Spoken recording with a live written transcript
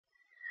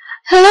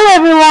Hello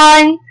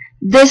everyone,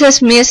 this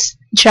is Miss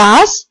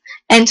Jas,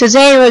 and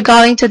today we're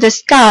going to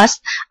discuss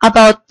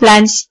about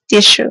plant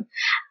tissue.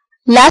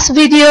 Last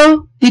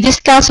video we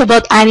discussed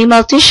about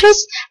animal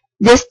tissues.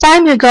 This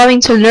time you're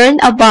going to learn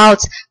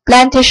about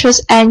plant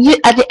tissues, and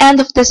at the end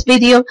of this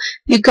video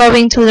you're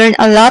going to learn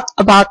a lot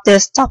about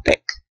this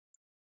topic.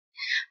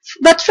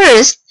 But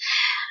first,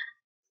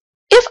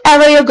 if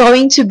ever you're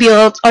going to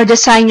build or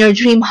design your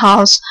dream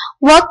house,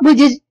 what would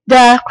be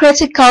the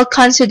critical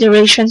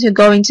considerations you're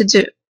going to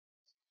do?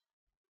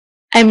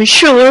 I'm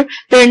sure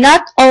you'll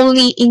not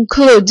only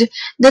include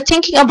the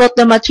thinking about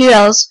the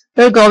materials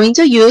you're going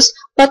to use,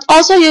 but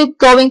also you're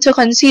going to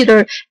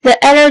consider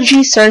the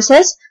energy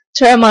sources,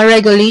 thermal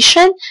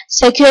regulation,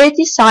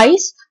 security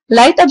size,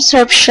 light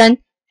absorption,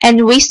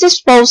 and waste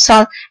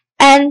disposal,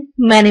 and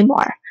many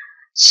more.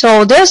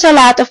 So there's a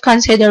lot of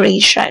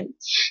consideration.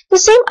 The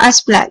same as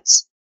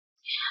plants.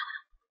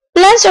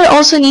 Plants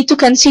also need to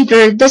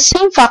consider the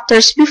same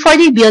factors before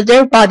they build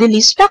their bodily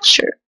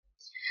structure.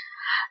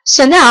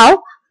 So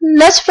now,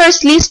 let's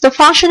first list the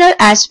functional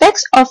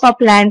aspects of a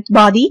plant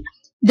body,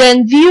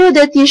 then view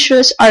the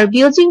tissues or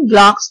building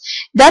blocks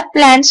that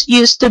plants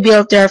use to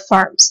build their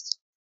forms.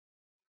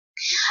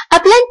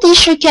 A plant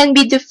tissue can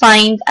be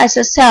defined as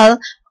a cell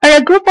or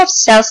a group of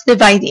cells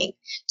dividing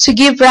to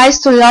give rise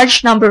to a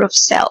large number of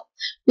cells,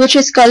 which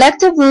is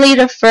collectively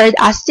referred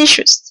as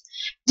tissues.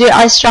 They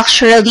are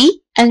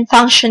structurally and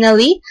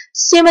functionally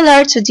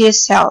similar to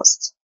these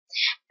cells.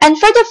 And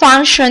for the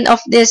function of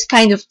this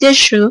kind of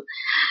tissue,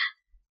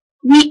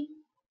 we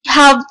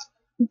have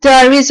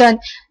the reason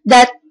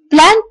that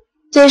plant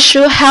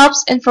tissue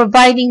helps in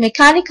providing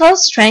mechanical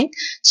strength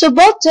to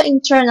both the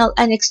internal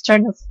and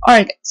external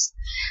organs.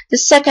 The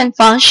second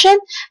function,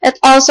 it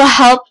also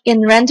helps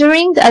in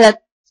rendering the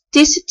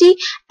elasticity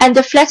and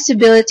the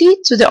flexibility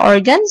to the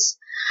organs.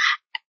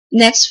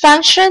 Next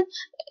function,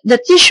 the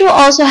tissue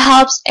also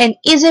helps in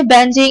easy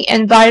bending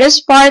in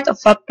various parts of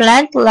a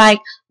plant like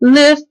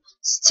leaf,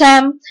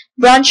 stem,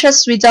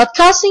 branches without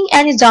causing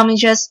any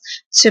damages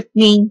to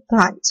main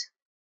plant.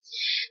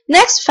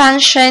 Next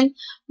function,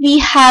 we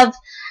have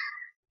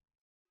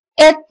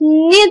it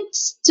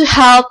needs to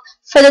help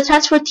for the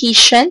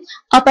transportation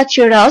of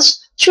materials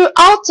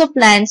throughout the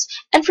plants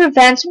and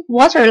prevent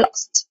water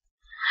loss.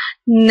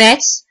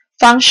 Next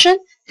function,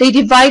 they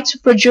divide to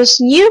produce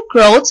new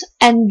growth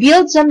and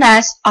build the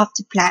mass of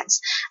the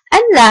plants.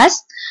 And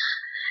last,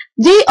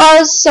 they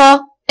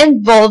also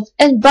involve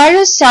in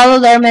various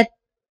cellular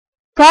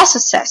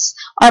processes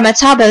or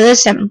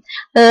metabolism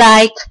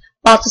like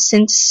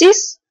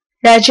photosynthesis,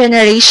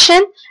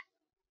 regeneration,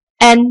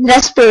 and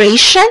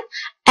respiration,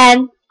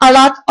 and a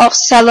lot of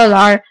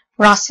cellular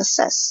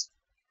processes.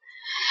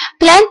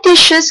 Plant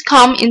tissues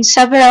come in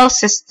several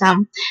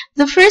systems.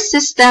 The first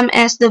system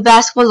is the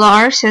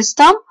vascular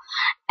system,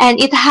 and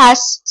it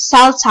has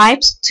cell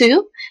types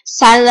too.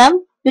 Xylem,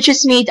 which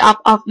is made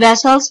up of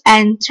vessels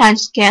and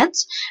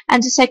transcates,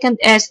 and the second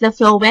is the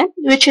phloem,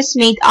 which is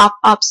made up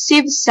of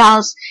sieve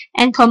cells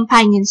and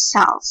companion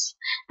cells.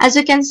 As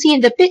you can see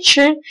in the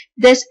picture,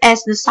 this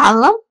is the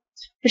xylem,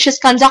 which is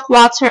conduct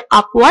water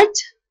upward,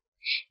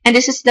 and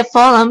this is the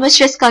phloem,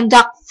 which is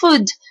conduct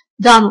food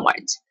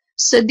downward.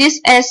 So this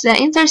is the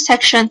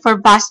intersection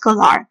for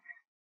vascular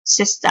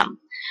system.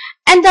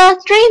 And the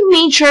three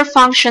major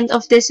functions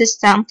of this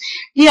system,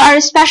 they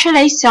are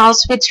specialized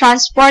cells with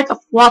transport of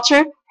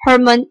water,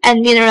 hormone,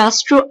 and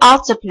minerals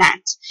throughout the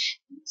plant.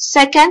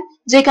 Second,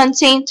 they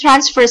contain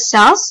transverse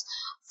cells,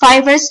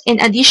 fibers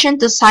in addition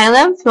to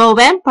xylem,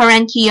 phloem,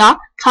 parenchyma,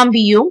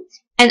 cambium,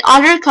 and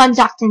other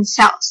conducting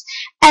cells.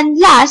 And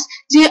last,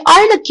 they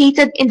are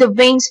located in the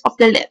veins of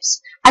the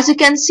leaves. As you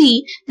can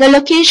see, the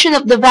location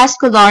of the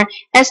vascular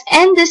is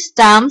in the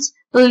stems,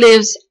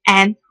 leaves,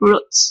 and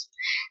roots.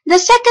 The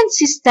second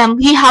system,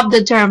 we have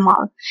the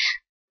dermal.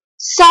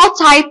 Cell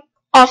type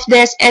of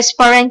this is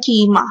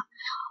parenchyma,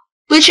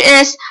 which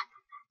is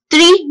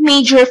three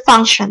major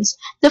functions.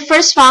 The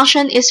first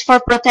function is for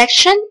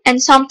protection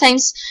and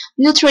sometimes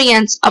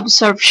nutrients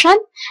absorption,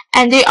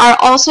 and they are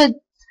also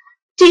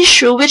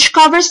tissue which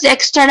covers the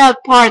external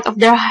part of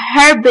the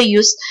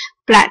herbaceous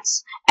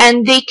plants,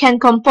 and they can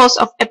compose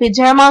of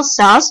epidermal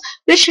cells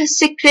which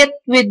secrete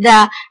with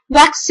the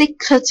waxy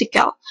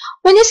cuticle.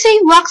 When you say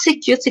waxy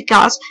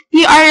cuticles,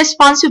 they are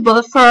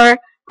responsible for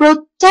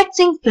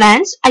protecting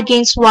plants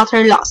against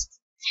water loss.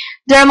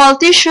 Dermal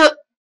tissue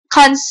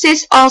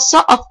consists also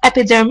of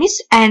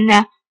epidermis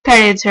and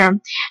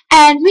periderm,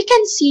 and we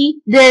can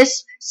see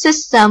this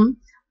system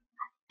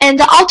in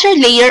the outer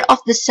layer of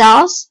the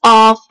cells,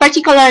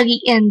 particularly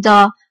in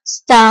the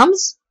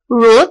stems,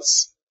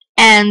 roots,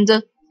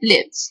 and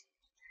leaves.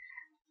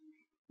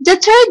 The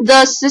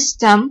third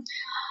system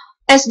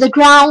is the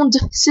ground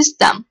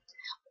system.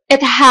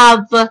 It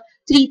have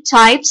three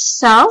types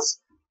cells.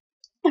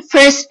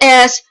 First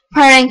is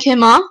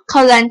parenchyma,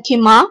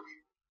 collenchyma,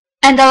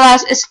 and the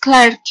last is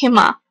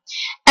sclerenchyma.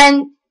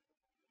 And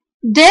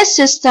this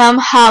system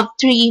have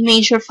three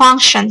major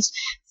functions.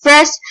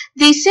 First,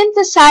 they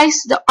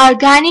synthesize the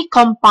organic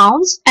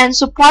compounds and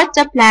support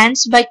the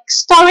plants by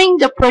storing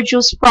the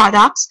produced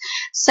products.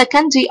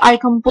 Second, they are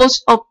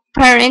composed of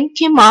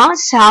parenchyma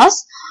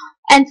cells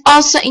and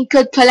also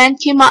include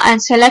parenchyma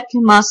and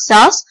coelencyma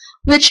cells,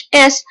 which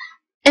is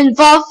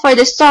involved for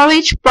the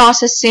storage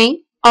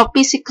processing of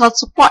physical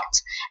support.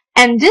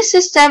 And this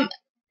system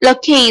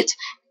locates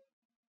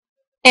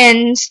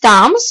in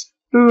stems,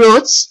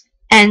 roots,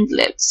 and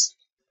leaves.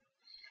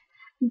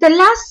 The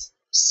last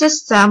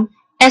system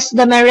is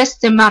the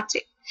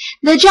meristematic.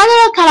 The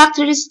general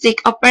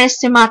characteristic of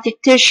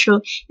meristematic tissue,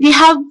 they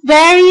have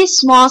very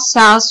small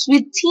cells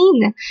with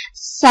thin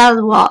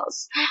cell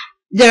walls.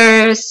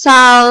 Their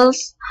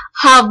cells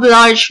have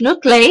large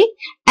nuclei,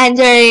 and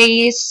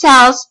their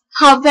cells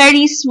have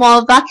very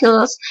small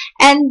vacuoles,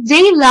 and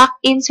they lack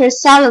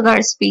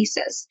intercellular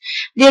spaces.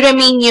 They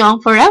remain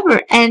young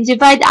forever and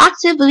divide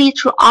actively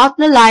throughout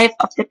the life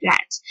of the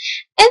plant.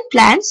 In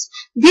plants,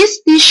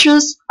 these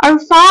tissues are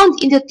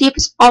found in the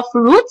tips of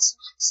roots,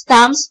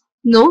 stems,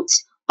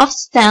 nodes of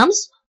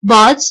stems,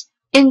 buds,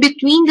 in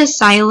between the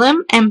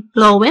xylem and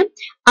phloem,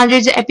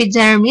 under the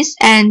epidermis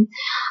and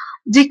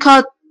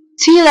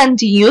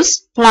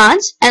dicotyledonous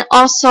plants, and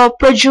also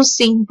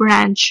producing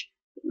branch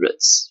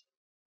roots.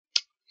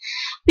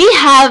 We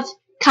have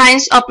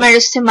kinds of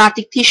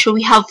meristematic tissue.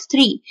 We have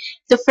three.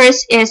 The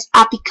first is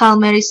apical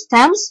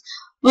meristems,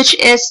 which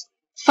is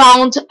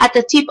found at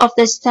the tip of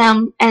the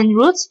stem and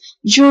roots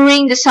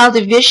during the cell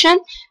division.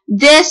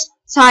 This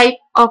type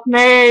of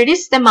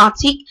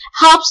meristematic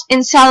helps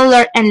in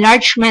cellular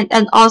enlargement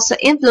and also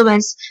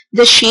influence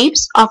the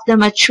shapes of the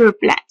mature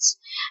plants.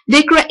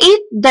 They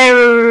create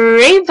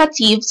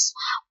derivatives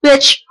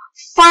which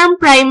form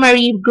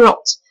primary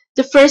growth.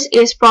 The first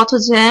is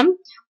protoderm,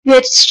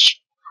 which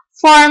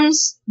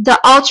forms the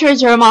outer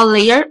dermal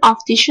layer of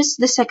tissues.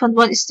 The second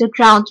one is the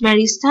ground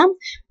meristem,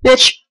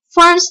 which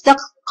forms the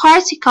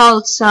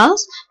cortical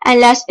cells, and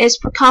last is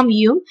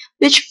precambium,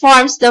 which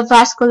forms the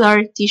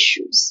vascular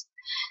tissues.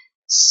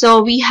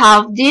 So we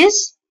have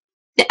this,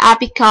 the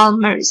apical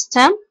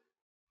meristem,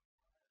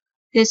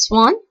 this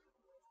one.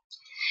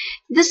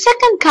 The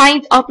second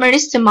kind of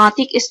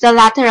meristematic is the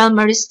lateral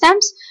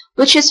meristems,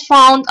 which is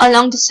found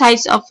along the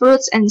sides of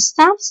roots and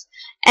stems,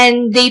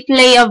 and they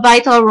play a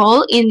vital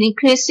role in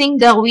increasing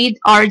the width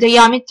or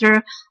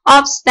diameter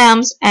of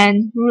stems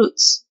and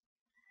roots.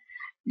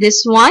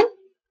 This one,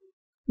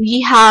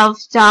 we have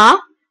the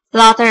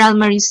lateral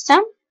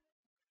meristem.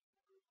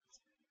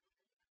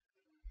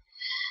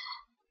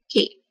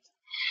 Okay.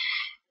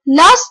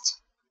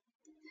 Last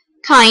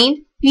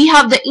kind, we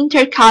have the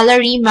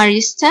intercalary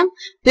meristem,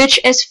 which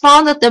is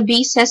found at the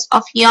bases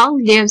of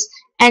young leaves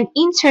and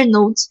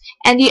internodes,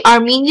 and they are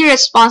mainly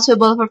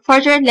responsible for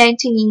further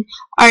lengthening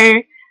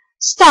our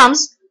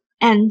stems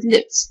and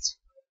leaves.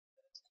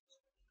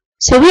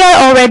 So we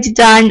are already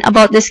done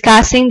about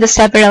discussing the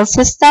several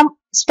systems,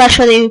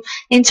 especially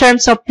in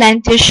terms of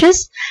plant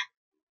tissues.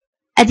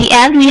 At the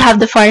end, we have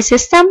the four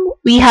systems.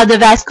 We have the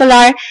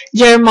vascular,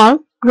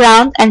 dermal,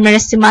 ground, and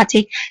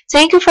meristematic.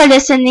 Thank you for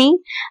listening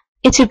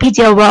into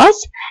Pedia World,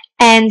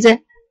 and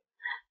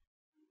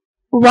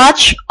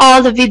watch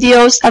all the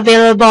videos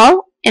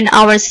available in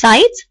our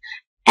site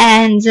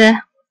and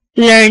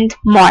learn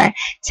more.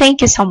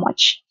 Thank you so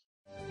much.